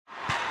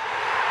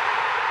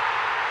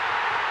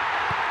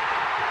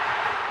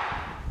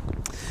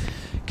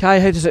Kai,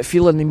 how does it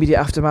feel in the immediate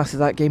aftermath of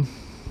that game?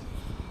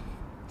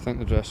 I think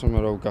the dressing room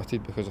were all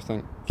gutted because I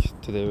think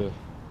today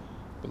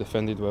we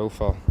defended well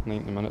for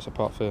 90 minutes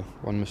apart from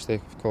one mistake,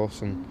 of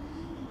course, and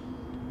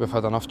we've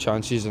had enough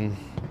chances, and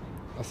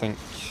I think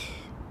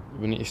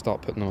we need to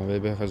start putting them away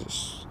because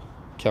it's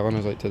killing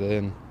us like today,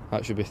 and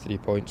that should be 3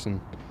 points,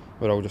 and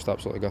we're all just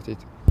absolutely gutted.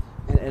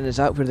 And is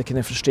that where the kind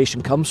of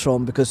frustration comes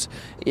from, because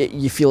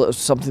you feel it was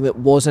something that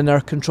was in our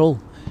control?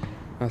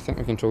 I think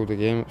we controlled the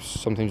game.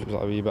 Sometimes it was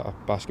like a wee bit of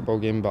a basketball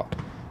game, but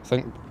I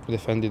think we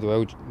defended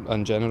well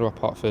in general,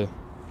 apart from,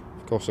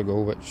 of course, the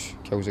goal which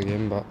kills the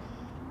game. But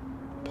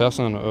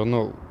personally, on our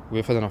note,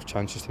 we've had enough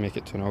chances to make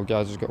it 2-0.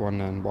 Gaz has got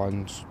one, and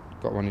Juan's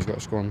got one he's got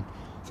to score. And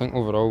I think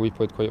overall we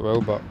played quite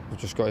well, but we've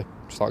just got to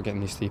start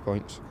getting these 3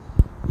 points.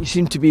 You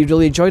seem to be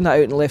really enjoying that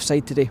out on the left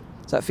side today.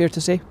 Is that fair to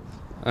say?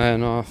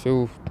 No, I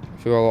feel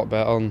a lot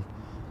better, and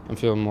I'm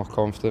feeling more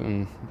confident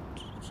and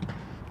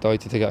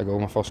delighted to get a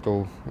goal, my first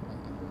goal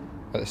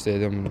at the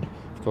stadium, and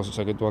of course it's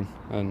a good one,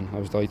 and I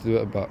was delighted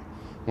with it, but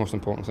most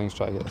important thing is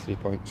try to get the 3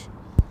 points.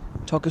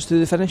 Talk us through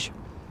the finish.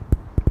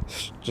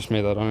 Just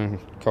made a run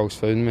and Carl's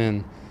found me,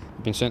 and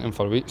I've been saying to him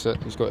for weeks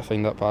that he's got to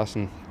find that pass,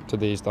 and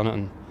today he's done it,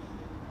 and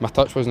my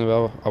touch wasn't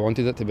well I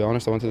wanted it, to be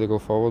honest. I wanted to go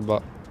forward,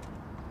 but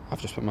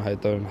I've just put my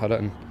head down and hit it,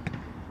 and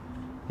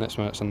next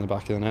minute it's in the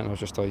back of the net, and I was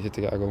just delighted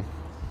to get a goal.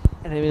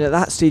 And I mean, at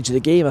that stage of the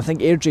game, I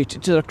think Airdrie,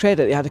 to their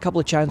credit, they had a couple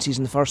of chances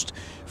in the first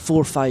 4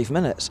 or 5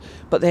 minutes,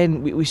 but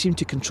then we seemed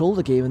to control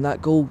the game, and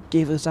that goal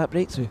gave us that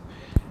breakthrough.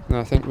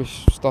 No, I think we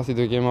started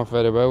the game off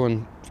very well,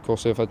 and of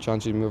course they've had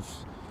chances.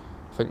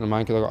 I think the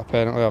man could have got a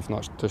penalty. I'm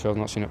not too sure, I've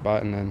not seen it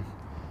back, and then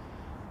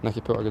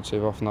Nicky put a good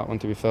save off on that one,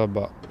 to be fair.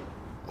 But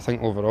I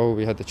think overall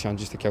we had the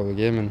chances to kill the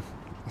game, and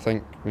I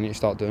think we need to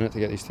start doing it to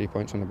get these 3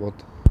 points on the board.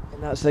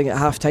 And that's the thing, at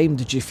half time,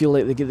 did you feel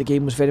like the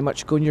game was very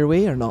much going your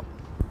way or not?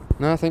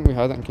 No, I think we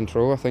had it in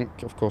control. I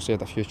think, of course, they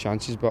had a few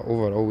chances, but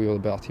overall we were the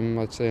better team,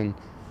 I'd say. And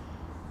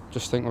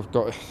just think we've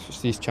got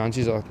these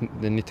chances that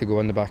they need to go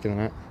in the back of the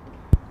net.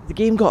 The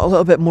game got a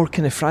little bit more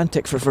kind of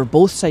frantic for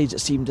both sides, it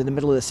seemed, in the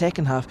middle of the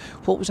second half.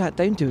 What was that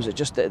down to? Was it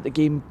just that the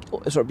game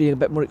sort of being a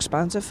bit more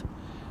expansive?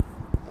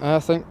 I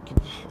think,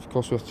 of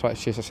course, we'll try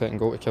to chase a second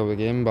goal to kill the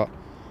game, but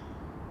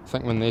I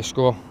think when they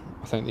score,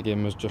 I think the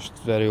game was just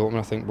very open.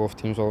 I think both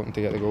teams were looking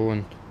to get the goal,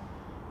 and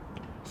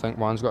I think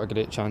Juan's got a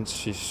great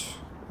chance.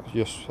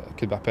 It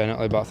could be a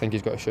penalty, but I think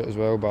he's got to shoot as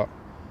well. But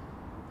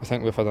I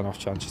think we've had enough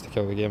chances to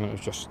kill the game, and it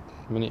was just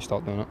we need to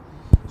start doing it.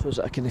 So is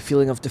it a kind of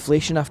feeling of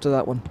deflation after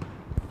that one?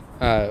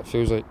 It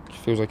feels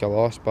like a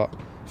loss, but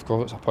of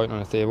course it's a point on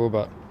the table.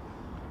 But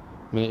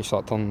we need to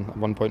start turning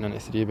 1 point into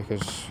 3,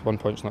 because 1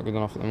 point's not good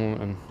enough at the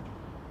moment. And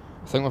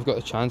I think we've got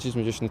the chances.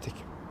 We just need to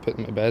put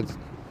them to bed.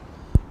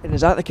 And is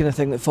that the kind of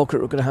thing that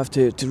Falkirk are going to have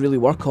to really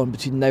work on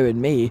between now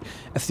and May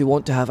if they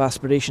want to have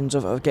aspirations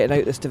of getting out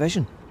of this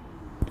division?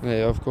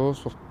 Yeah, of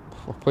course.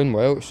 We're playing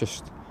well. It's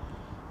just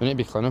we need to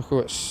be clinical.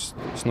 It's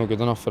not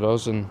good enough for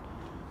us, and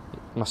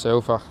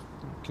myself, I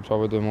could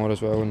probably do more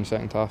as well in the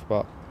second half.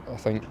 But I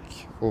think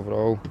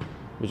overall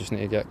we just need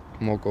to get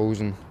more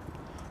goals, and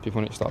people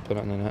need to start putting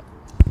it in the net.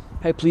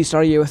 How pleased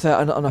are you with it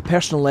on a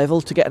personal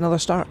level to get another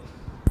start?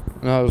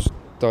 No, I was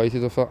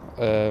delighted with it.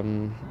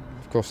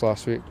 Of course,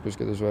 last week was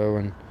good as well,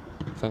 and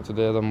I think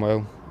today I done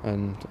well,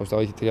 and I was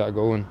delighted to get a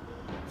goal. And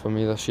for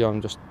me this year,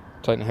 I'm just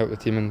trying to help the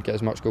team and get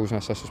as much goals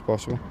and assists as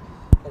possible.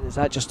 And is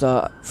that just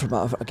from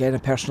a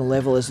personal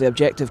level, is the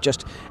objective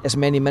just as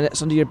many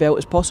minutes under your belt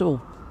as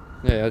possible?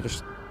 Yeah,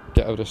 just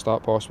get every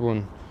start possible,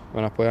 and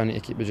when I play I need to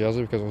keep the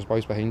jersey because there's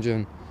boys behind you,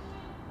 and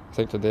I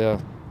think today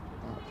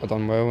I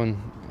done well,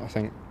 and I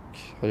think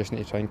I just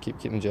need to try and keep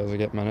keeping the jersey,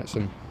 get minutes,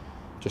 and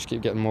just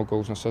keep getting more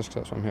goals and assists,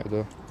 because that's what I'm here to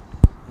do.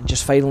 And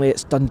just finally,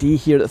 it's Dundee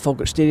here at the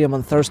Falkirk Stadium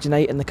on Thursday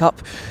night in the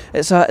Cup.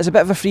 It's a bit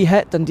of a free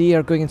hit. Dundee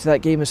are going into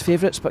that game as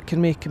favourites, but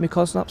can we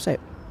cause an upset?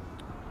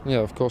 Yeah,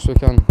 of course we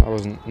can. I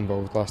wasn't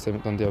involved last time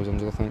at Dundee, I was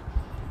injured I think.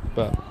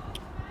 But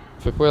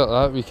if we play like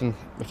that, we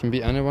can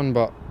beat anyone,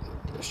 but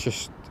it's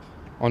just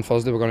on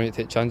Thursday we're going to need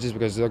to take chances,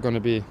 because they're going to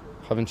be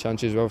having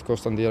chances as well. Of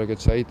course Dundee are a good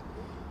side,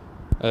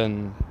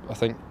 and I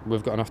think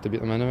we've got enough to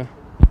beat them anyway.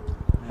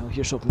 Well,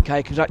 here's hoping.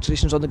 Kai,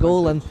 congratulations on the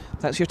goal, and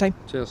thanks for your time.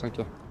 Cheers, thank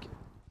you.